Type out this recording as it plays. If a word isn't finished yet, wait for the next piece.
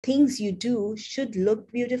things you do should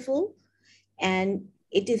look beautiful, and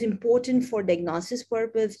it is important for diagnosis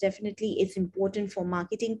purpose. Definitely, it's important for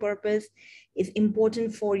marketing purpose. It's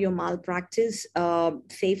important for your malpractice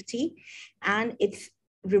safety, and it's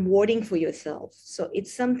rewarding for yourself. So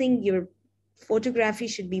it's something your photography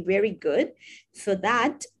should be very good, so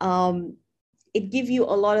that it gives you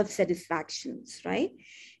a lot of satisfactions, right?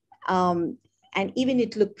 Um, and even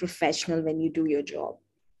it look professional when you do your job.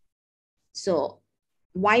 So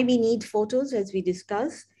why we need photos, as we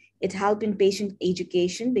discussed, it help in patient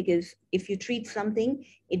education, because if you treat something,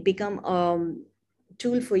 it become a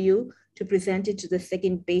tool for you to present it to the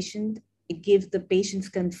second patient. It gives the patients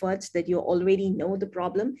comforts that you already know the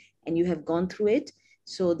problem and you have gone through it,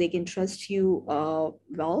 so they can trust you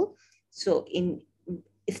well. So in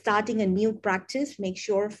starting a new practice, make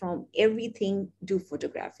sure from everything do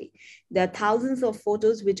photography. There are thousands of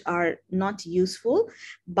photos which are not useful,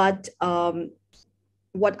 but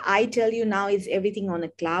what I tell you now is everything on a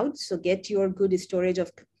cloud. So get your good storage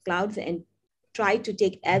of clouds and try to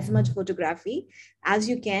take as much photography as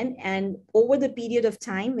you can. And over the period of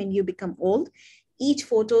time, when you become old, each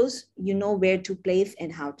photos, you know where to place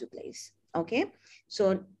and how to place. Okay.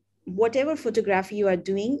 So whatever photography you are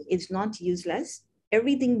doing is not useless.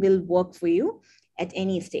 Everything will work for you at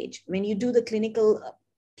any stage. When you do the clinical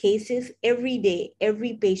cases, every day,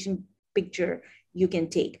 every patient picture you can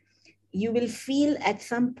take, you will feel at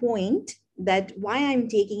some point that why I'm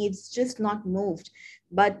taking it's just not moved.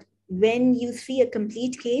 But when you see a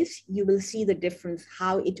complete case, you will see the difference,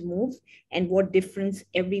 how it moves, and what difference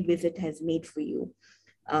every visit has made for you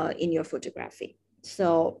in your photography.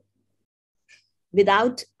 So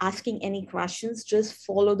without asking any questions, just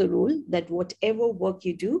follow the rule that whatever work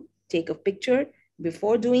you do, take a picture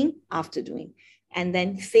before doing, after doing, and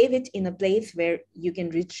then save it in a place where you can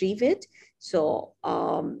retrieve it. So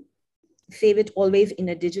save it always in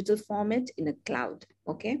a digital format in a cloud,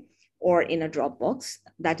 okay, or in a Dropbox.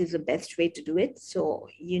 That is the best way to do it. So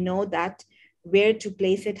you know that where to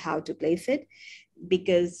place it, how to place it,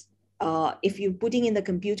 because if you're putting in the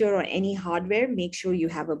computer or any hardware, make sure you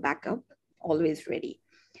have a backup always ready.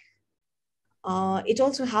 It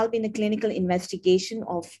also helps in a clinical investigation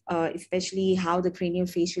of especially how the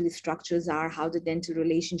craniofacial structures are, how the dental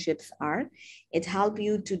relationships are. It helps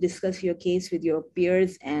you to discuss your case with your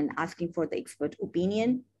peers and asking for the expert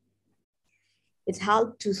opinion. It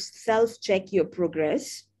helps to self-check your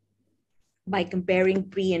progress by comparing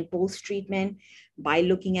pre and post treatment, by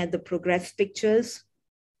looking at the progress pictures.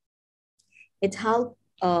 It helps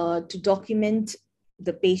to document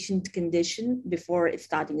the patient condition before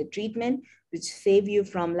starting the treatment, which save you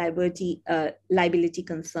from liability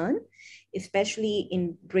concern, especially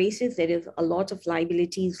in braces. There is a lot of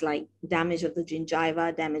liabilities like damage of the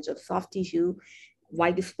gingiva, damage of soft tissue,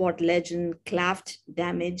 white spot legend, cleft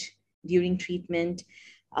damage during treatment,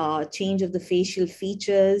 change of the facial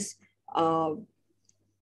features,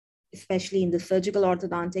 especially in the surgical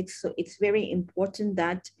orthodontics. So it's very important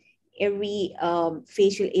that every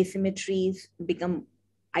facial asymmetries become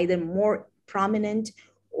either more prominent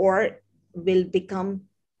or will become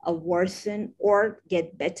a worsen or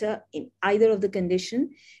get better in either of the condition.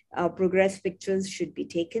 Progress pictures should be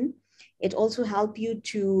taken. It also helps you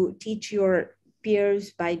to teach your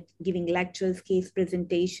peers by giving lectures, case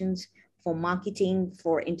presentations for marketing,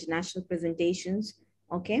 for international presentations,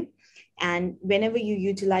 okay? And whenever you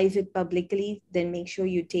utilize it publicly, then make sure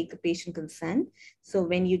you take a patient consent. So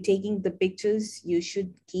when you're taking the pictures, you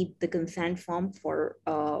should keep the consent form for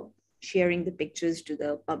sharing the pictures to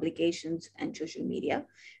the publications and social media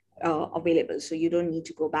available. So you don't need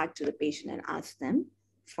to go back to the patient and ask them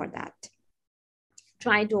for that.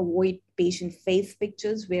 Try to avoid patient face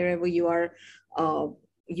pictures wherever you are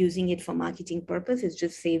using it for marketing purposes.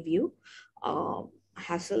 Just save you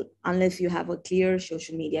hassle unless you have a clear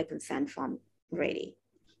social media consent form ready.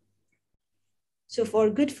 So for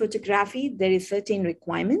good photography, there is certain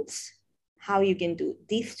requirements how you can do.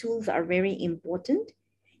 These tools are very important.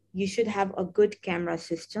 You should have a good camera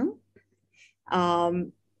system.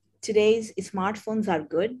 Today's smartphones are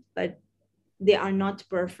good, but they are not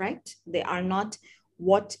perfect. They are not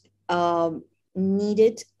what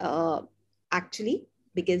needed actually,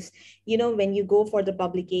 because when you go for the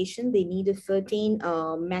publication, they need a certain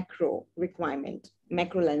macro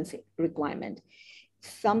lens requirement.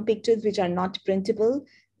 Some pictures which are not printable,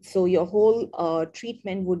 so your whole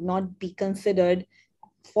treatment would not be considered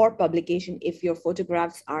for publication if your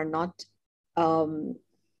photographs are not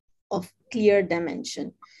of clear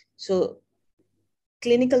dimension. So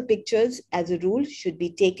clinical pictures, as a rule, should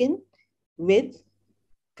be taken with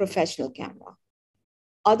professional camera.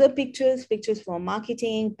 Other pictures, pictures for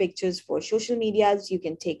marketing, pictures for social medias, you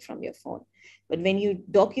can take from your phone. But when you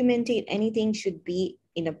document it, anything should be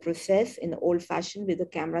in a process, in the old fashioned with a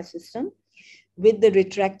camera system, with the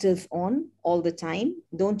retractors on all the time.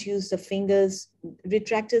 Don't use the fingers.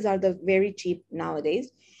 Retractors are the very cheap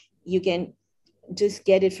nowadays. You can just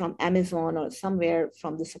get it from Amazon or somewhere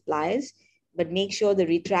from the suppliers, but make sure the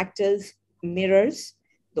retractors, mirrors,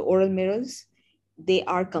 the oral mirrors, they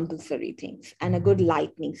are compulsory things, and a good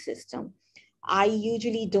lighting system. I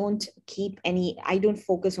usually don't keep any, I don't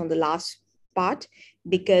focus on the last part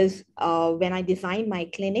because when I design my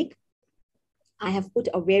clinic, I have put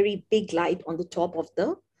a very big light on the top of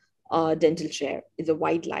the dental chair. It's a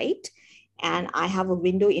white light, and I have a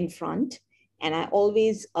window in front, and I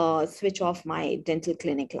always switch off my dental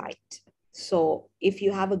clinic light. So if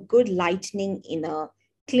you have a good lighting in a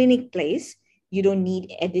clinic place, you don't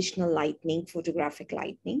need additional lighting, photographic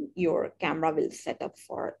lighting. Your camera will set up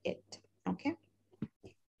for it. Okay.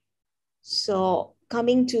 So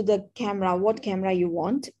coming to the camera, what camera you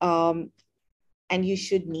want, and you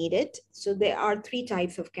should need it. So there are three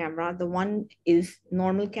types of camera. The one is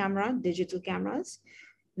normal camera, digital cameras,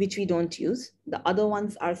 which we don't use. The other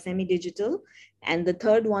ones are semi-digital, and the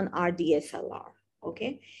third one are DSLR.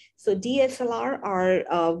 Okay, so DSLR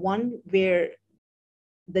are one where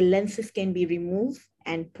the lenses can be removed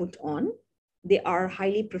and put on. They are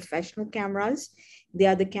highly professional cameras. They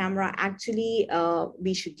are the camera, actually,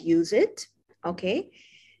 we should use it, okay?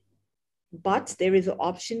 But there is an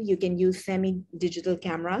option, you can use semi-digital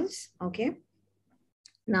cameras, okay?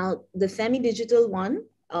 Now, the semi-digital one,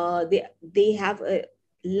 they have a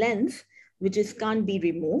lens which is can't be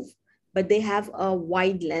removed, but they have a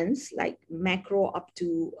wide lens, like macro up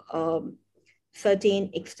to certain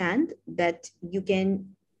extent that you can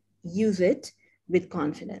use it with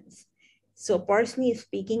confidence. So personally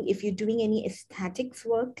speaking, if you're doing any aesthetics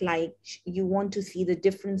work, like you want to see the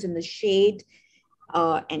difference in the shade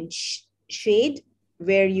and shade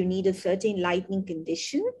where you need a certain lighting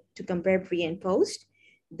condition to compare pre and post,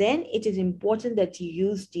 then it is important that you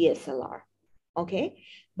use DSLR, okay?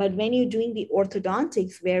 But when you're doing the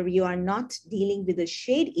orthodontics where you are not dealing with a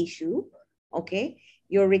shade issue, okay,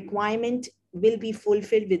 your requirement will be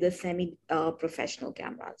fulfilled with the semi-professional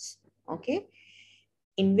cameras, okay,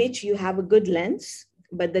 in which you have a good lens,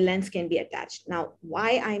 but the lens can be attached. Now,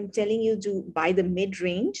 why I'm telling you to buy the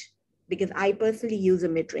mid-range, because I personally use a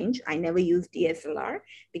mid-range. I never use DSLR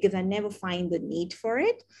because I never find the need for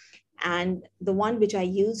it. And the one which I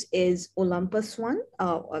use is Olympus one,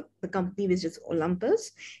 the company which is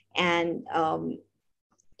Olympus. And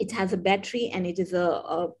it has a battery, and it is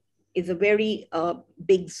a very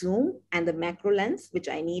big zoom and the macro lens, which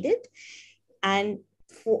I needed. And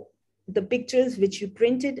for the pictures which you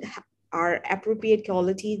printed are appropriate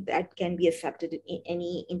quality that can be accepted in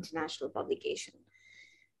any international publication.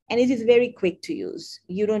 And it is very quick to use.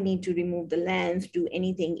 You don't need to remove the lens, do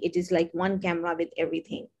anything. It is like one camera with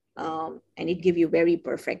everything. And it gives you very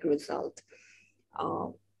perfect result.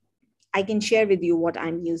 I can share with you what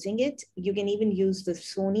I'm using it. You can even use the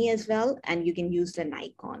Sony as well, and you can use the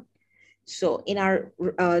Nikon. So in our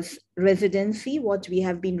residency, what we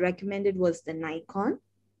have been recommended was the Nikon,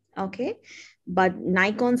 okay? But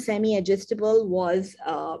Nikon semi-adjustable was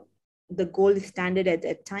the gold standard at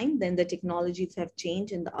that time. Then the technologies have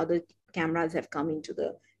changed and the other cameras have come into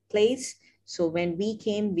the place. So when we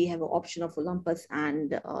came, we have an option of Olympus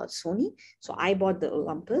and Sony. So I bought the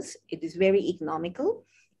Olympus. It is very economical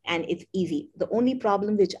and it's easy. The only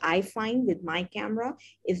problem which I find with my camera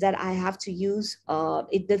is that I have to use,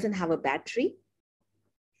 it doesn't have a battery.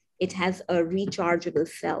 It has a rechargeable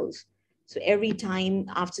cells. So every time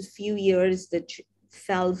after a few years, the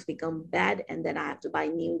cells become bad and then I have to buy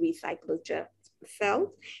new recyclable cells.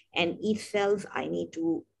 And each cells, I need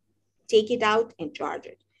to take it out and charge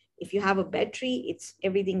it. If you have a battery,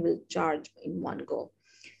 everything will charge in one go.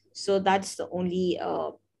 So that's the only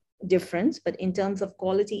difference, but in terms of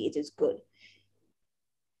quality, it is good.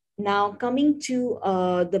 Now coming to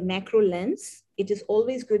the macro lens, it is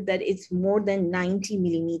always good that it's more than 90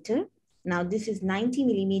 millimeter. Now this is 90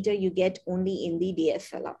 millimeter you get only in the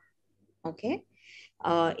DSLR, okay?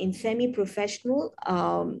 In semi-professional,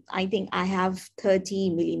 I think I have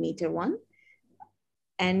 30 millimeter one.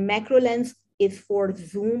 And macro lens is for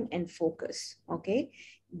zoom and focus, okay?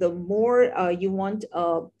 The more you want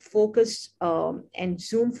focus and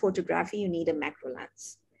zoom photography, you need a macro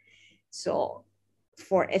lens. So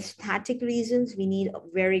for aesthetic reasons, we need a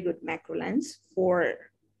very good macro lens. For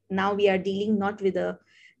now, we are dealing not with a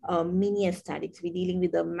mini aesthetics, we're dealing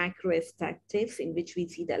with the macro aesthetics in which we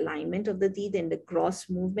see the alignment of the teeth and the gross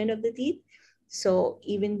movement of the teeth. So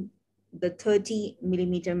even the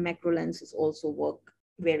 30mm macro lenses also work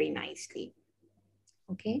very nicely.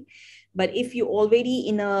 Okay, but if you're already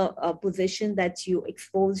in a position that you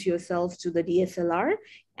expose yourself to the DSLR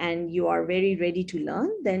and you are very ready to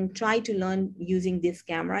learn, then try to learn using this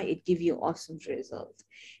camera. It gives you awesome results.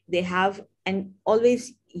 They have, and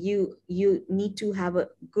always you need to have a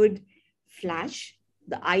good flash.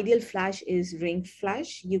 The ideal flash is ring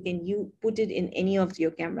flash. You put it in any of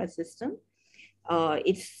your camera system.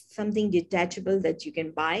 It's something detachable that you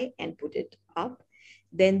can buy and put it up.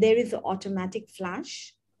 Then there is an automatic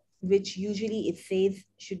flash, which usually it says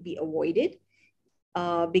should be avoided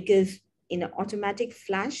because in an automatic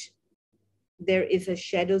flash, there is a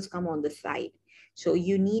shadows come on the side. So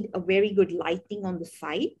you need a very good lighting on the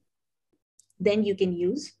side. Then you can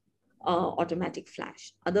use automatic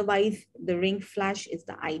flash. Otherwise, the ring flash is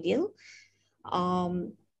the ideal.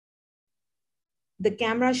 The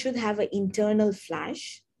camera should have an internal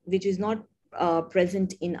flash, which is not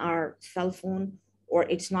present in our cell phone, or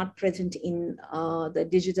it's not present in the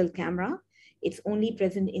digital camera. It's only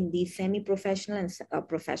present in the semi-professional and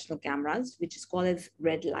professional cameras, which is called as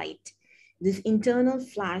red light. This internal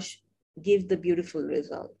flash gives the beautiful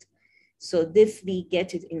result. So this, we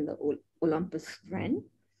get it in the Olympus Ren.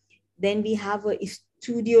 Then we have a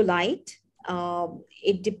studio light.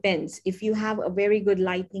 It depends. If you have a very good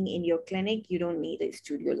lighting in your clinic, you don't need a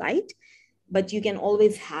studio light, but you can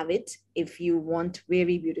always have it if you want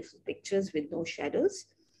very beautiful pictures with no shadows.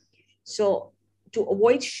 So to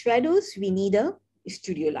avoid shadows, we need a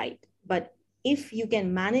studio light. But if you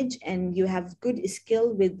can manage and you have good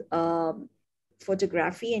skill with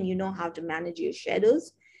photography and you know how to manage your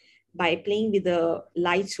shadows by playing with the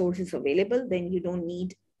light sources available, then you don't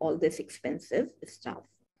need all this expensive stuff.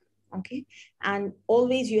 Okay, and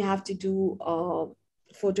always you have to do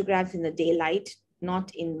photographs in the daylight,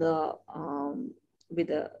 not in the with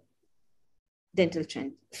a dental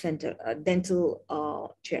chair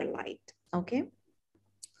light. Okay.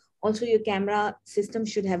 Also, your camera system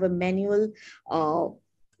should have a manual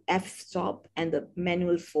f-stop and the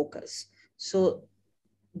manual focus. So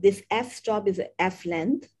this f-stop is an f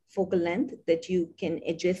length, focal length, that you can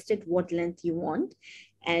adjust it what length you want,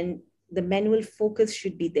 and the manual focus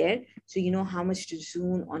should be there, so you know how much to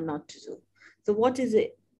zoom or not to zoom. So what is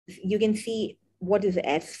it? You can see what is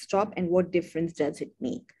f-stop and what difference does it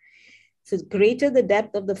make. So greater the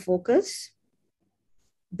depth of the focus,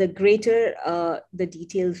 the greater the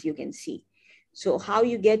details you can see. So how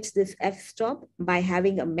you get this f-stop? By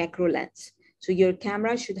having a macro lens. So your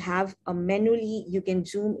camera should have a manually, you can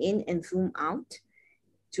zoom in and zoom out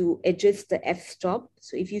to adjust the f-stop.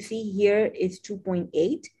 So if you see here is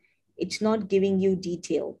 2.8, it's not giving you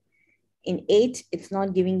detail. In 8, it's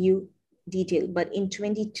not giving you detail, but in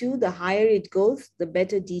 22, the higher it goes, the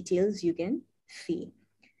better details you can see.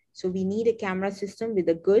 So we need a camera system with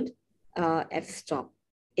a good f-stop,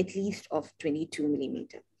 at least of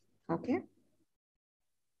 22mm, okay?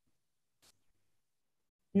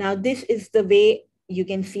 Now this is the way you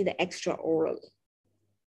can see the extraoral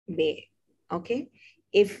way, okay?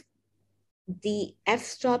 If the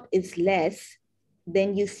f-stop is less,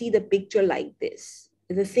 then you see the picture like this.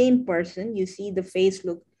 The same person, you see the face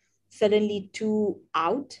look suddenly too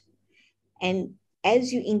out. And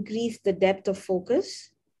as you increase the depth of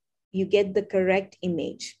focus, you get the correct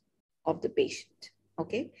image of the patient,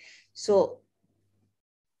 okay? So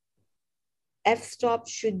f-stop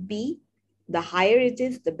should be, the higher it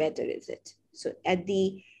is, the better is it. So at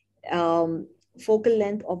the focal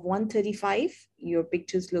length of 135, your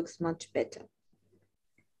pictures looks much better.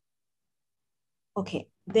 Okay,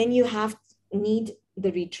 then you need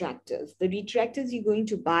the retractors. The retractors you're going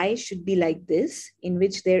to buy should be like this, in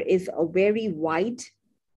which there is a very wide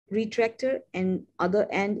retractor and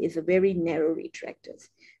other end is a very narrow retractors.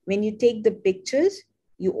 When you take the pictures,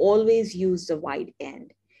 you always use the wide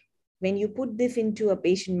end. When you put this into a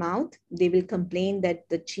patient mouth, they will complain that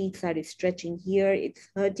the cheeks are stretching here, it's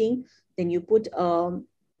hurting. Then you put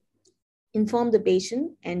inform the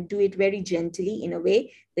patient and do it very gently in a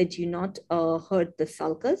way that you not hurt the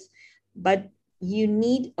sulcus, but you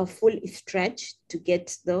need a full stretch to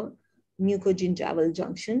get the mucogingival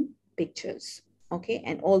junction pictures, okay,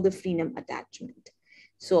 and all the frenum attachment.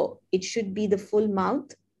 So it should be the full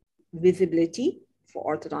mouth visibility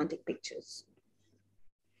for orthodontic pictures.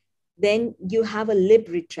 Then you have a lip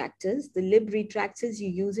retractors. The lip retractors, you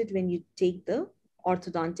use it when you take the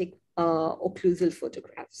orthodontic occlusal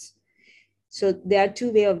photographs. So there are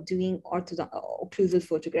two ways of doing occlusal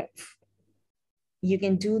photograph. You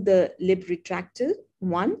can do the lip retractor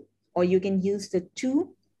one, or you can use the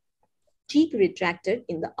two cheek retractor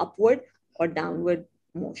in the upward or downward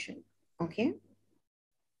motion, okay?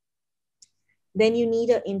 Then you need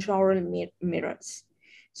an intraoral mirrors.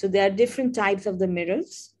 So there are different types of the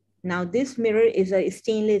mirrors. Now this mirror is a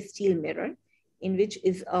stainless steel mirror in which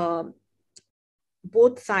is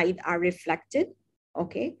both sides are reflected.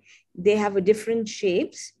 Okay, they have a different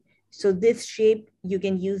shapes. So this shape you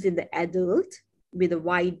can use in the adult with a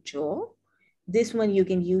wide jaw. This one you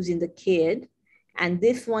can use in the kid, and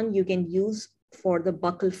this one you can use for the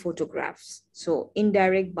buccal photographs. So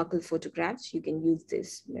indirect buccal photographs, you can use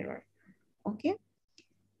this mirror. Okay.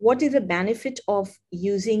 What is the benefit of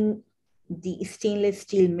using the stainless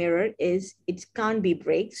steel mirror is it can't be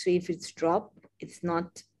break. So if it's dropped, it's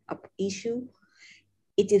not an issue.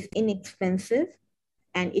 It is inexpensive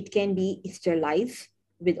and it can be sterilized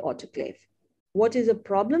with autoclave. What is a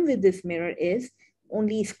problem with this mirror is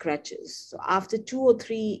only scratches. So after 2 or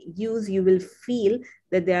 3 use, you will feel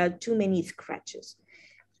that there are too many scratches.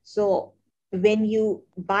 So when you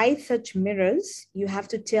buy such mirrors, you have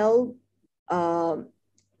to tell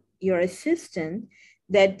your assistant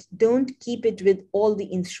that don't keep it with all the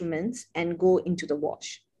instruments and go into the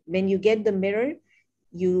wash. When you get the mirror,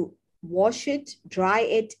 you wash it, dry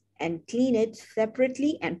it, and clean it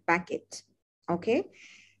separately and pack it. Okay.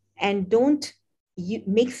 And don't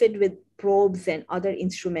mix it with probes and other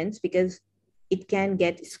instruments because it can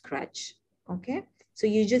get scratched. Okay. So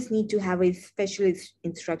you just need to have a special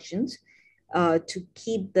instructions to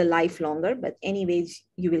keep the life longer. But anyways,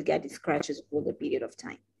 you will get scratches over the period of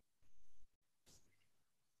time.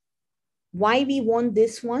 Why we want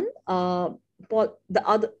this one?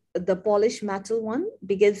 The polished metal one,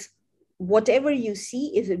 because whatever you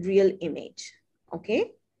see is a real image.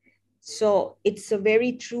 Okay. So it's a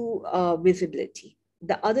very true visibility.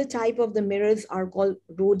 The other type of the mirrors are called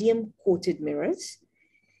rhodium coated mirrors.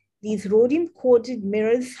 These rhodium coated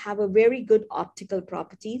mirrors have a very good optical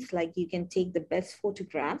properties, like you can take the best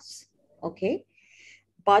photographs, okay?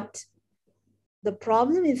 But the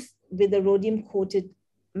problem is with the rhodium coated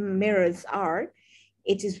mirrors are,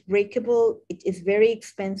 it is breakable, it is very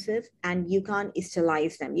expensive, and you can't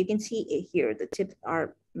sterilize them. You can see it here, the tips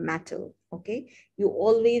are metal, okay? You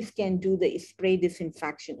always can do the spray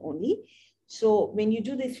disinfection only. So when you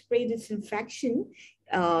do the spray disinfection,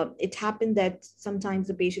 it happened that sometimes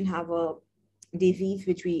the patient have a disease,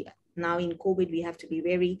 which we now in COVID, we have to be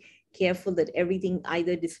very careful that everything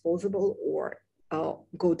either disposable or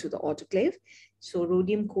go to the autoclave. So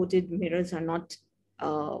rhodium coated mirrors are not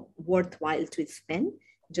worthwhile to spend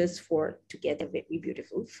just to get a very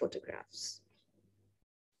beautiful photographs.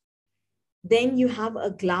 Then you have a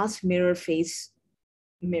glass mirror face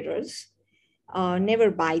mirrors.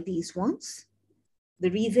 Never buy these ones. The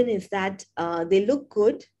reason is that they look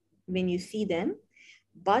good when you see them,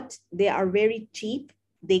 but they are very cheap.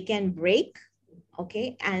 They can break,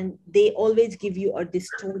 okay? And they always give you a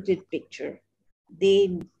distorted picture.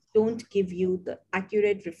 They don't give you the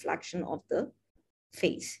accurate reflection of the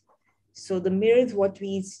face. So the mirrors, what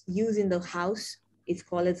we use in the house, is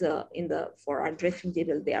called as for our dressing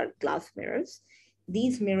table, they are glass mirrors.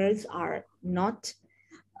 These mirrors are not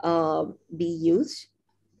be used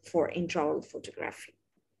for intraoral photography.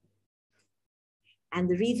 And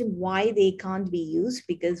the reason why they can't be used,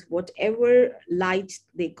 because whatever light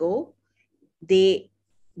they go, they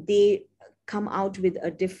come out with a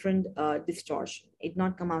different distortion. It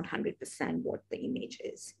not come out 100% what the image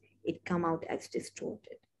is. It come out as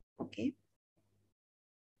distorted, okay?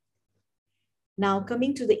 Now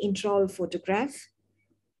coming to the intraoral photograph,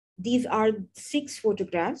 these are 6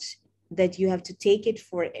 photographs that you have to take it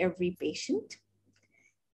for every patient.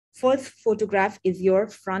 First photograph is your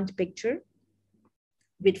front picture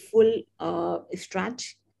with full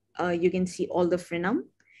stretch. You can see all the frenum,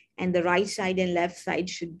 and the right side and left side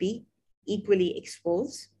should be equally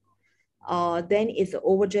exposed. Then is the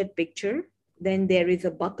overjet picture. Then there is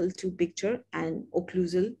a buccal 2 picture and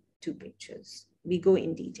occlusal 2 pictures. We go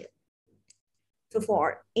in detail. So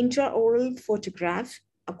for intraoral photograph,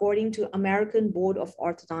 according to American Board of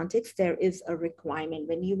Orthodontics, there is a requirement.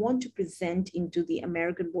 When you want to present into the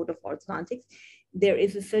American Board of Orthodontics, there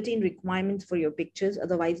is a certain requirement for your pictures.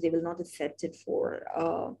 Otherwise, they will not accept it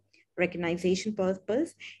for recognition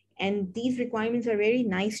purpose. And these requirements are very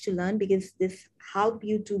nice to learn because this help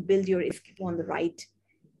you to build your skill on the right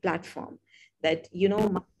platform. That, you know,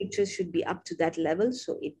 my pictures should be up to that level,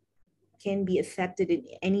 so it can be accepted in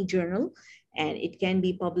any journal, and it can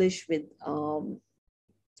be published with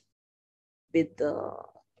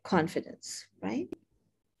confidence, right?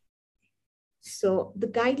 So the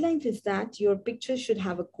guidelines is that your picture should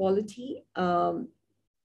have a quality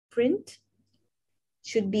print,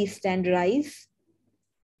 should be standardized,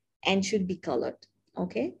 and should be colored,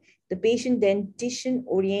 okay? The patient dentition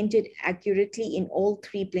oriented accurately in all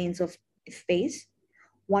 3 planes of space,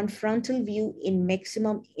 1 frontal view in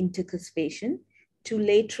maximum intercuspation, 2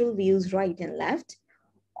 lateral views right and left,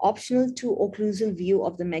 optional 2 occlusal view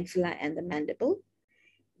of the maxilla and the mandible.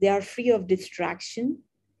 They are free of distraction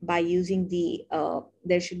by using the,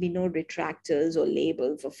 there should be no retractors or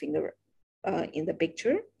labels or finger in the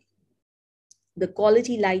picture. The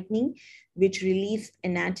quality lighting, which relieves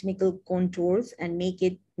anatomical contours and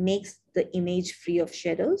makes the image free of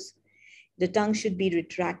shadows. The tongue should be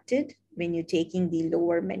retracted when you're taking the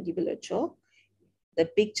lower mandibular jaw. The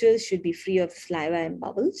pictures should be free of saliva and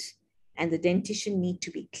bubbles, and the dentition need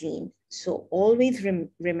to be clean. So always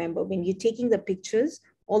remember, when you're taking the pictures,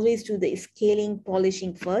 always do the scaling,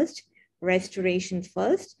 polishing first, restoration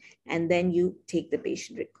first, and then you take the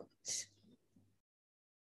patient records.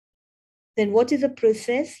 Then what is the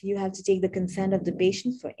process? You have to take the consent of the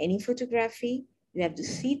patient for any photography. You have to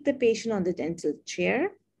seat the patient on the dental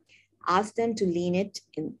chair, ask them to lean it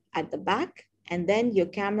in at the back, and then your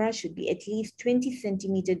camera should be at least 20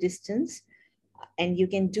 centimeter distance, and you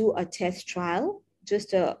can do a test trial,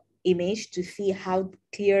 just a image to see how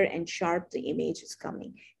clear and sharp the image is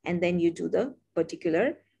coming. And then you do the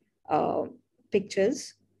particular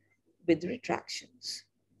pictures with retractions.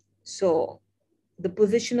 So the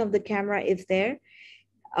position of the camera is there.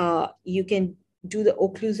 You can do the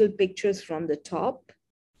occlusal pictures from the top,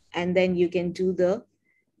 and then you can do the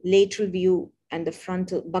lateral view and the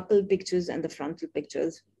frontal buccal pictures and the frontal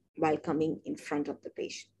pictures while coming in front of the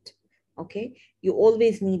patient. Okay, you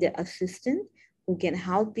always need an assistant who can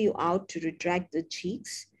help you out to retract the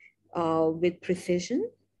cheeks with precision.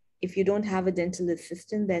 If you don't have a dental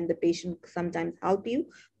assistant, then the patient sometimes help you,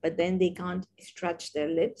 but then they can't stretch their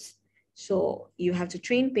lips. So you have to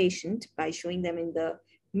train patient by showing them in the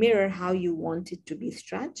mirror how you want it to be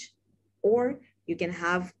stretched, or you can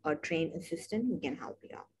have a trained assistant who can help you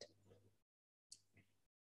out.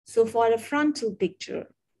 So for a frontal picture,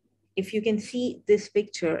 if you can see this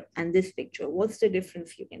picture and this picture, what's the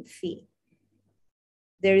difference you can see?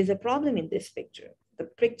 There is a problem in this picture. The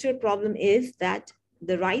picture problem is that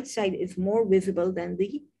the right side is more visible than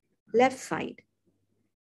the left side.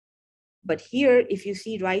 But here, if you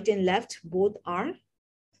see right and left, both are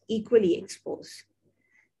equally exposed.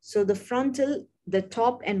 So the frontal, the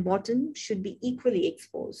top and bottom should be equally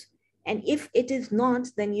exposed. And if it is not,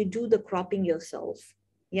 then you do the cropping yourself,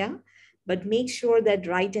 yeah? But make sure that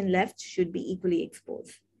right and left should be equally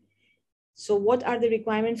exposed. So what are the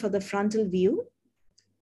requirements for the frontal view?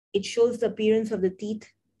 It shows the appearance of the teeth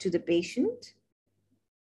to the patient.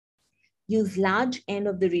 Use large end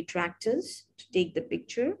of the retractors to take the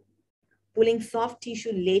picture. Pulling soft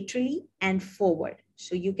tissue laterally and forward.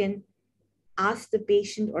 So you can ask the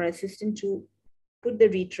patient or assistant to put the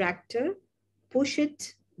retractor, push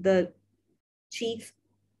it, the cheeks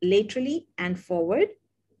laterally and forward.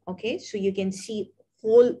 Okay, so you can see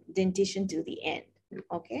whole dentition to the end.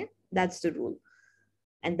 Okay, that's the rule.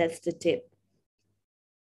 And that's the tip.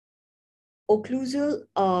 Occlusal,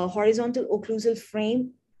 horizontal occlusal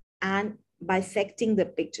frame and bisecting the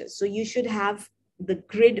picture. So you should have the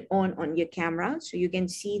grid on your camera, so you can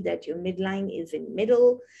see that your midline is in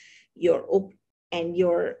middle, your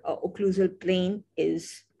occlusal plane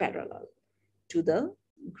is parallel to the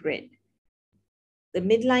grid. The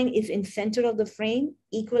midline is in center of the frame,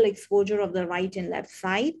 equal exposure of the right and left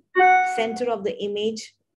side. Center of the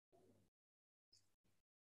image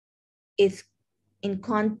is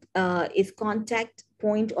contact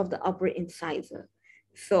point of the upper incisor.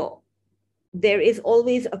 So there is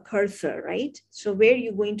always a cursor, right? So where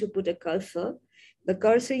you're going to put a cursor, the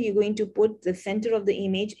cursor you're going to put, the center of the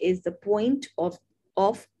image is the point of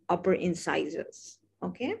upper incisors,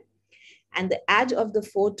 okay? And the edge of the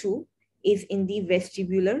photo is in the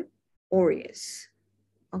vestibular orius,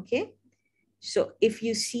 okay? So if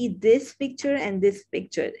you see this picture and this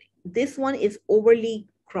picture, this one is overly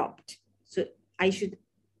cropped. So I should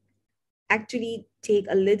actually take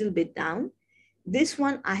a little bit down. This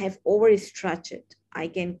one, I have overstretched it. I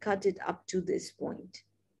can cut it up to this point,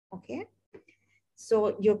 okay?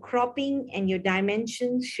 So your cropping and your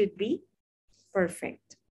dimensions should be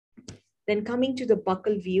perfect. Then coming to the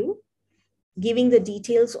buccal view, giving the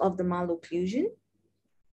details of the malocclusion,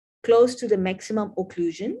 close to the maximum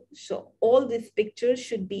occlusion. So all these pictures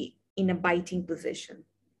should be in a biting position,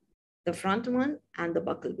 the front one and the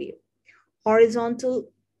buccal view.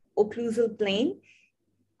 Horizontal occlusal plane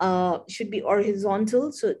should be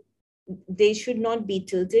horizontal, so they should not be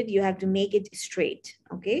tilted. You have to make it straight,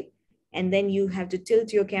 okay? And then you have to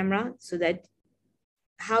tilt your camera so that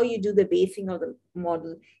how you do the basing of the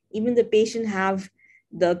model, even the patient have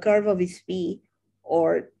the curve of his P,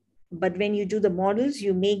 but when you do the models,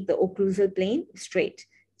 you make the occlusal plane straight.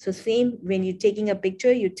 So same when you're taking a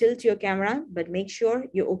picture, you tilt your camera, but make sure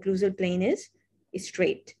your occlusal plane is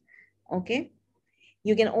straight, okay?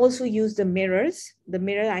 You can also use the mirrors. The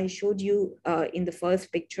mirror I showed you in the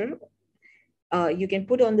first picture, you can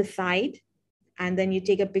put on the side and then you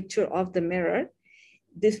take a picture of the mirror.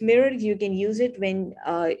 This mirror, you can use it when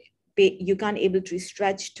you can't able to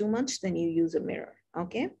stretch too much, then you use a mirror,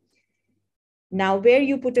 okay? Now where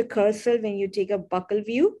you put a cursor when you take a buccal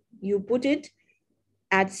view, you put it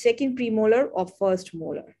at second premolar or first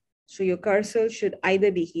molar. So your cursor should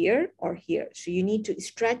either be here or here. So you need to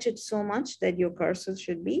stretch it so much that your cursor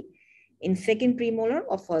should be in second premolar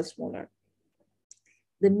or first molar.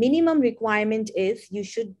 The minimum requirement is you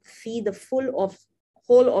should see the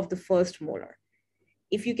whole of the first molar.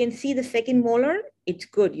 If you can see the second molar, it's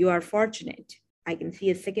good. You are fortunate. I can see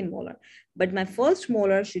a second molar, but my first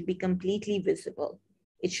molar should be completely visible.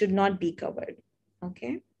 It should not be covered,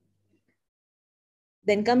 okay?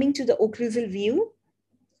 Then coming to the occlusal view,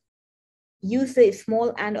 use the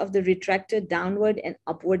small end of the retractor downward and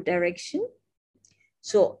upward direction.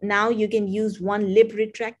 So now you can use one lip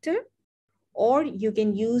retractor, or you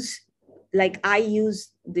can use, like I use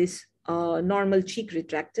this normal cheek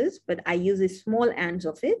retractors, but I use the small ends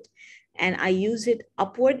of it, and I use it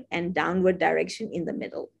upward and downward direction in the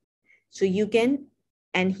middle. So you can,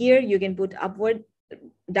 and here you can put upward,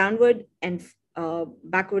 downward, and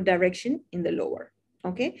backward direction in the lower,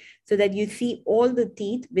 okay? So that you see all the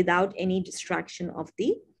teeth without any distraction of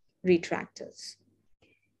the retractors.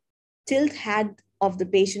 Tilt head of the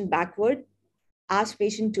patient backward. Ask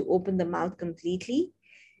patient to open the mouth completely.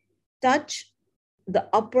 Touch the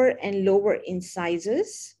upper and lower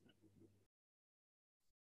incisors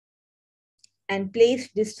and place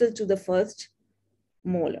distal to the first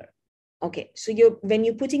molar. Okay, so when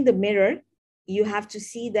you're putting the mirror, you have to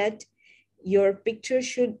see that your picture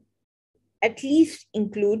should at least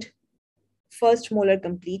include first molar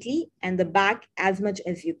completely and the back as much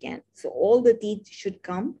as you can. So all the teeth should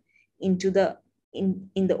come into the, in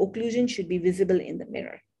the occlusion should be visible in the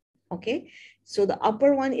mirror, okay? So the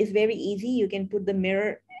upper one is very easy. You can put the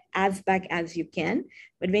mirror as back as you can.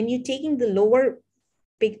 But when you're taking the lower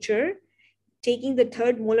picture, taking the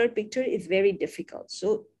third molar picture is very difficult.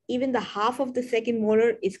 So even the half of the second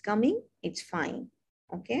molar is coming, it's fine,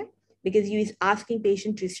 okay? Because you is asking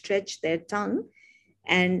patient to stretch their tongue,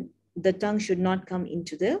 and the tongue should not come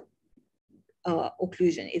into the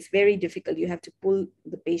occlusion. It's very difficult. You have to pull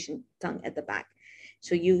the patient tongue at the back.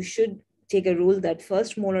 So you should take a rule that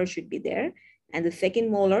first molar should be there and the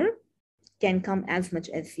second molar can come as much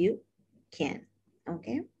as you can,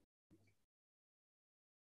 okay?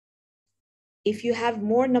 If you have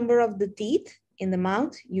more number of the teeth in the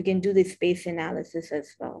mouth, you can do the space analysis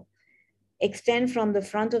as well. Extend from the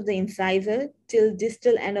front of the incisor till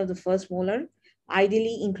distal end of the first molar.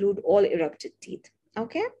 Ideally include all erupted teeth,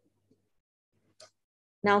 okay?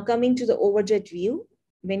 Now coming to the overjet view.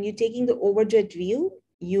 When you're taking the overjet view,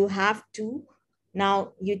 you have to,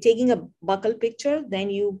 now you're taking a buccal picture,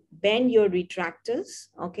 then you bend your retractors,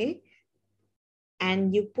 okay?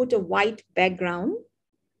 And you put a white background.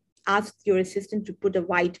 Ask your assistant to put a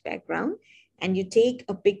white background, and you take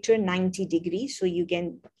a picture 90 degrees so you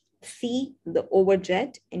can see the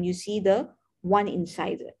overjet and you see the one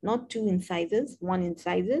incisor, not two incisors, one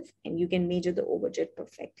incisor, and you can measure the overjet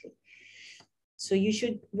perfectly. So you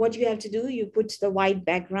should, what you have to do, you put the white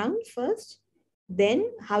background first,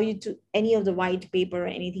 then how you do any of the white paper or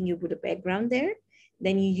anything, you put a background there.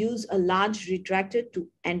 Then you use a large retractor to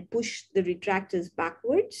and push the retractors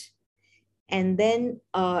backwards, and then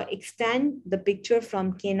extend the picture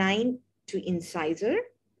from canine to incisor,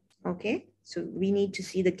 okay? So we need to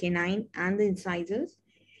see the canine and the incisors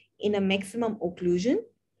in a maximum occlusion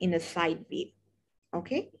in a side view,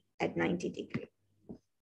 okay, at 90 degrees.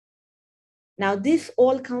 Now this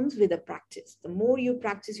all comes with a practice. The more you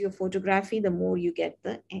practice your photography, the more you get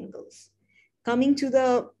the angles. Coming to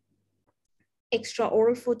the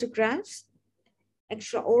extraoral photographs.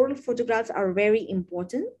 Extraoral photographs are very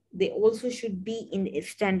important. They also should be in a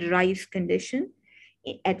standardized condition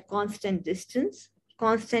at constant distance,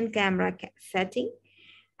 constant camera setting,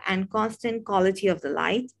 and constant quality of the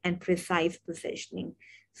light and precise positioning.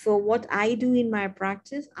 So what I do in my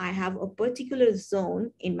practice, I have a particular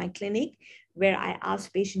zone in my clinic where I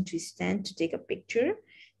ask patient to stand to take a picture,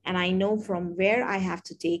 and I know from where I have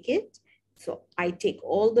to take it. So I take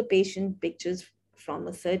all the patient pictures from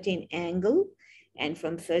a certain angle and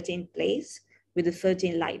from certain place with a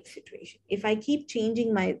certain light situation. If I keep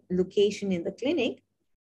changing my location in the clinic,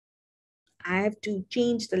 I have to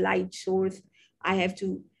change the light source. I have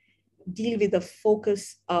to deal with the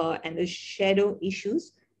focus and the shadow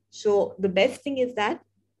issues. So the best thing is that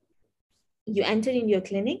You enter in your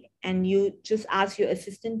clinic and you just ask your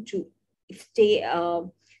assistant to stay,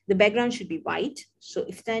 the background should be white. So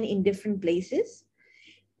stand in different places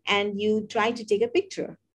and you try to take a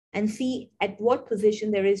picture and see at what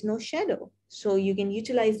position there is no shadow. So you can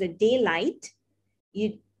utilize the daylight.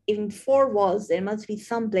 You, in four walls, there must be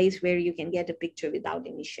some place where you can get a picture without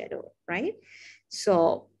any shadow, right?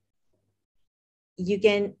 So you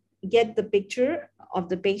can get the picture of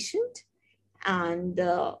the patient and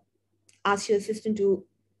ask your assistant to,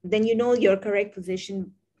 then you know your correct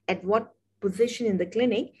position, at what position in the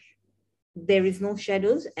clinic there is no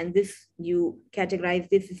shadows, and this you categorize,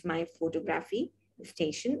 this is my photography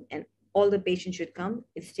station, and all the patients should come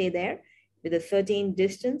and stay there with a certain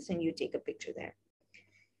distance and you take a picture there.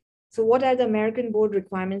 So what are the American board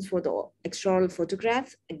requirements for the extraoral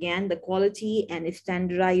photographs? Again, the quality and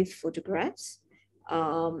standardized photographs,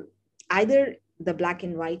 either the black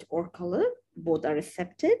and white or color, both are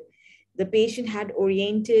accepted. The patient had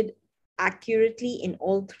oriented accurately in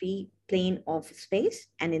all three plane of space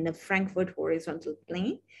and in the Frankfurt horizontal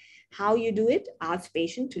plane. How you do it? Ask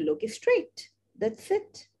patient to look straight. That's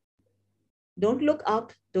it. Don't look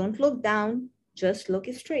up, don't look down, just look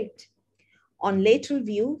straight. On lateral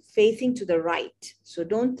view, facing to the right. So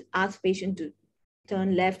don't ask patient to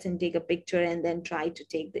turn left and take a picture and then try to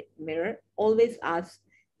take the mirror. Always ask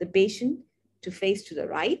the patient to face to the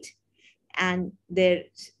right, and their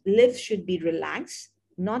lips should be relaxed,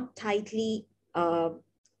 not tightly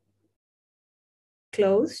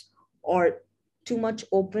closed or too much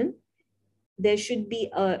open. There should be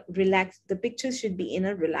a relaxed, the picture should be in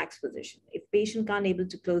a relaxed position. If patient can't able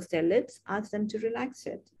to close their lips, ask them to relax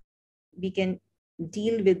it. We can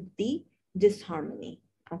deal with the disharmony,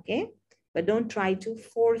 okay? But don't try to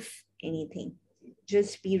force anything.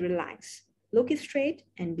 Just be relaxed. Look straight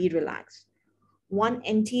and be relaxed. One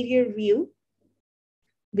anterior view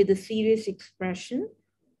with a serious expression,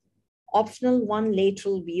 optional one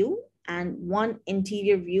lateral view, and one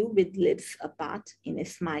anterior view with lips apart in a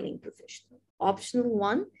smiling position. Optional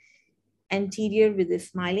one anterior with a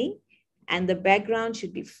smiling, and the background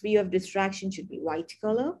should be free of distraction, should be white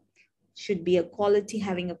color, should be a quality,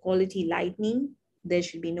 having a quality lighting. There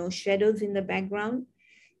should be no shadows in the background.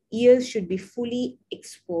 Ears should be fully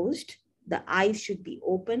exposed. The eyes should be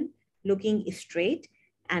open, looking straight,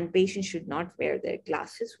 and patients should not wear their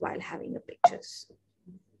glasses while having the pictures.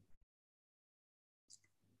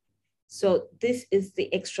 So this is the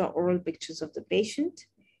extraoral pictures of the patient.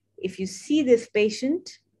 If you see this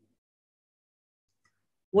patient,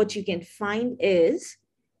 what you can find is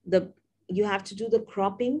you have to do the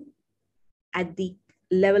cropping at the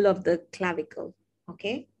level of the clavicle,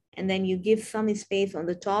 okay? And then you give some space on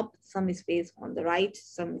the top, some space on the right,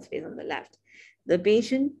 some space on the left. The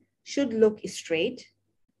patient should look straight,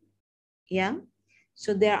 yeah?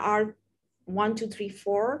 So there are 1, 2, 3,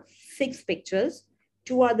 4, 6 pictures.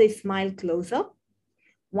 2 are the smile close-up.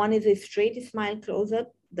 1 is a straight smile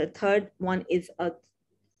close-up. The third one is a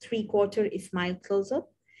 3/4 smile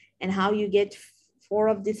close-up. And how you get 4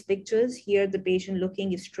 of these pictures, here the patient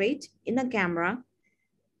looking straight in the camera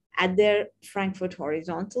at their Frankfurt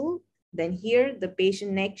horizontal. Then here the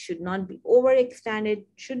patient neck should not be overextended,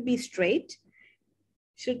 should be straight,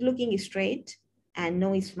 should looking straight and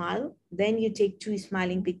no smile. Then you take 2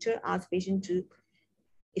 smiling picture, ask patient to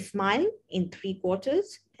smile in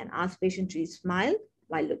 3/4 and ask patient to smile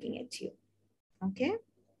while looking at you, okay?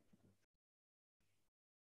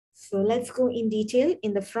 So let's go in detail.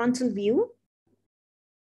 In the frontal view,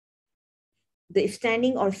 the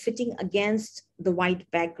standing or sitting against the white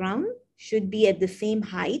background should be at the same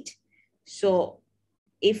height. So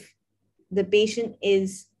if the patient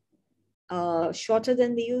is shorter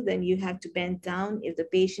than you, then you have to bend down. If the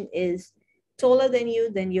patient is taller than you,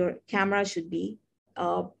 then your camera should be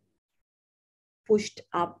pushed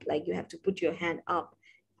up, like you have to put your hand up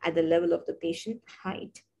at the level of the patient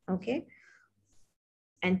height, okay?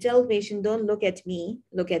 And tell patient, don't look at me,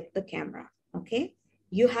 look at the camera, okay?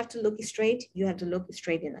 You have to look straight, you have to look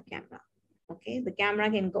straight in the camera, okay? The camera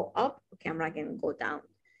can go up, the camera can go down.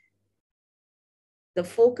 The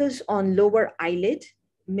focus on lower eyelid,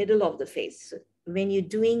 middle of the face. When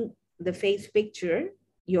you're doing the face picture,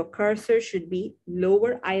 your cursor should be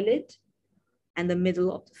lower eyelid and the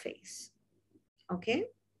middle of the face, okay?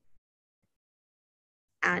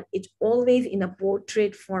 And it's always in a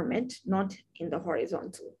portrait format, not in the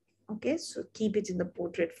horizontal, okay? So keep it in the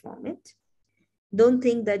portrait format. Don't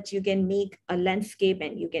think that you can make a landscape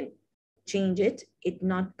and you can change it. It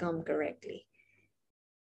not come correctly.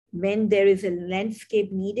 When there is a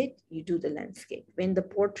landscape needed, you do the landscape. When the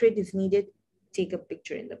portrait is needed, take a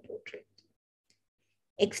picture in the portrait.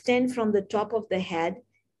 Extend from the top of the head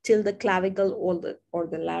till the clavicle or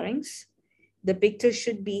the larynx. The picture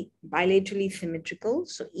should be bilaterally symmetrical,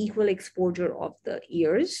 so equal exposure of the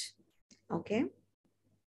ears, okay?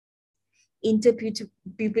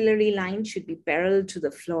 Interpupillary line should be parallel to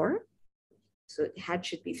the floor, so head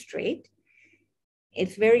should be straight.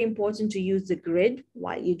 It's very important to use the grid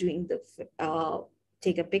while you're doing the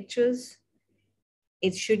take a pictures.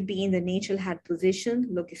 It should be in the natural head position,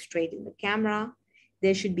 look straight in the camera.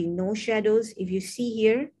 There should be no shadows. If you see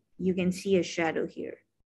here, you can see a shadow here.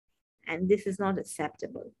 And this is not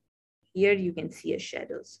acceptable. Here you can see a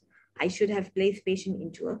shadows. I should have placed patient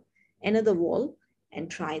into another wall and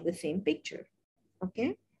try the same picture,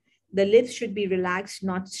 okay? The lips should be relaxed,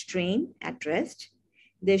 not strained at rest.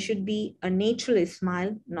 There should be a natural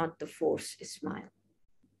smile, not the forced smile.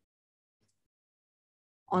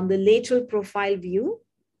 On the lateral profile view,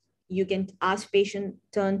 you can ask patient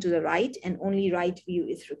turn to the right, and only right view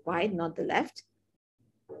is required, not the left.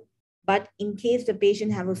 But in case the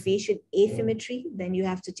patient have a facial asymmetry, then you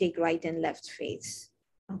have to take right and left face,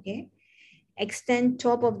 okay? Extend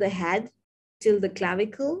top of the head till the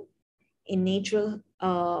clavicle in natural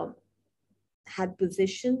head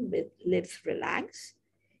position with lips relaxed.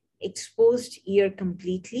 Exposed ear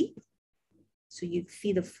completely, so you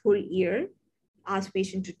see the full ear. Ask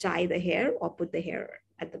patient to tie the hair or put the hair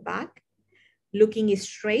at the back. Looking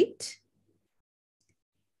straight,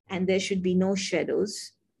 and there should be no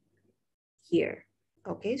shadows here,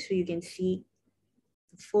 okay? So you can see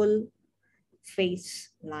the full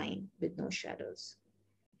face line with no shadows.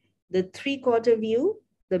 The 3/4 view,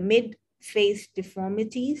 the mid-face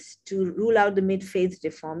deformities. To rule out the mid-face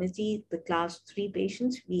deformity, the class 3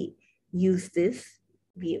 patients, we use this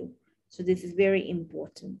view. So this is very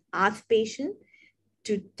important. Ask patient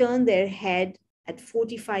to turn their head at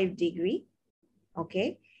 45 degrees,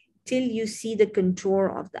 okay, till you see the contour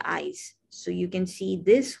of the eyes. So you can see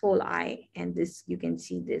this whole eye, and this, you can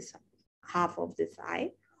see this half of this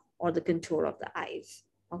eye or the contour of the eyes,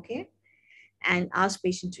 okay? And ask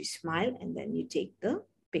patient to smile, and then you take the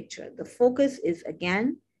picture. The focus is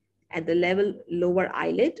again at the level lower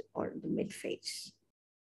eyelid or the mid face.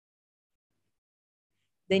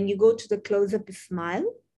 Then you go to the close-up smile.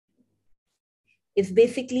 It's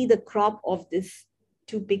basically the crop of these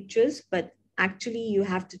two pictures, but actually you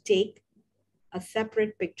have to take a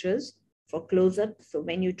separate pictures for close-up. So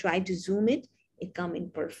when you try to zoom it, it comes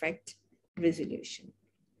in perfect resolution.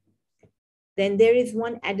 Then there is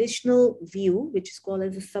one additional view, which is called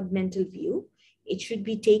as a submental view. It should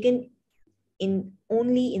be taken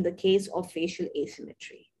only in the case of facial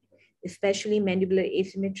asymmetry, especially mandibular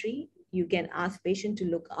asymmetry. You can ask patient to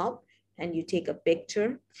look up and you take a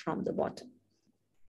picture from the bottom.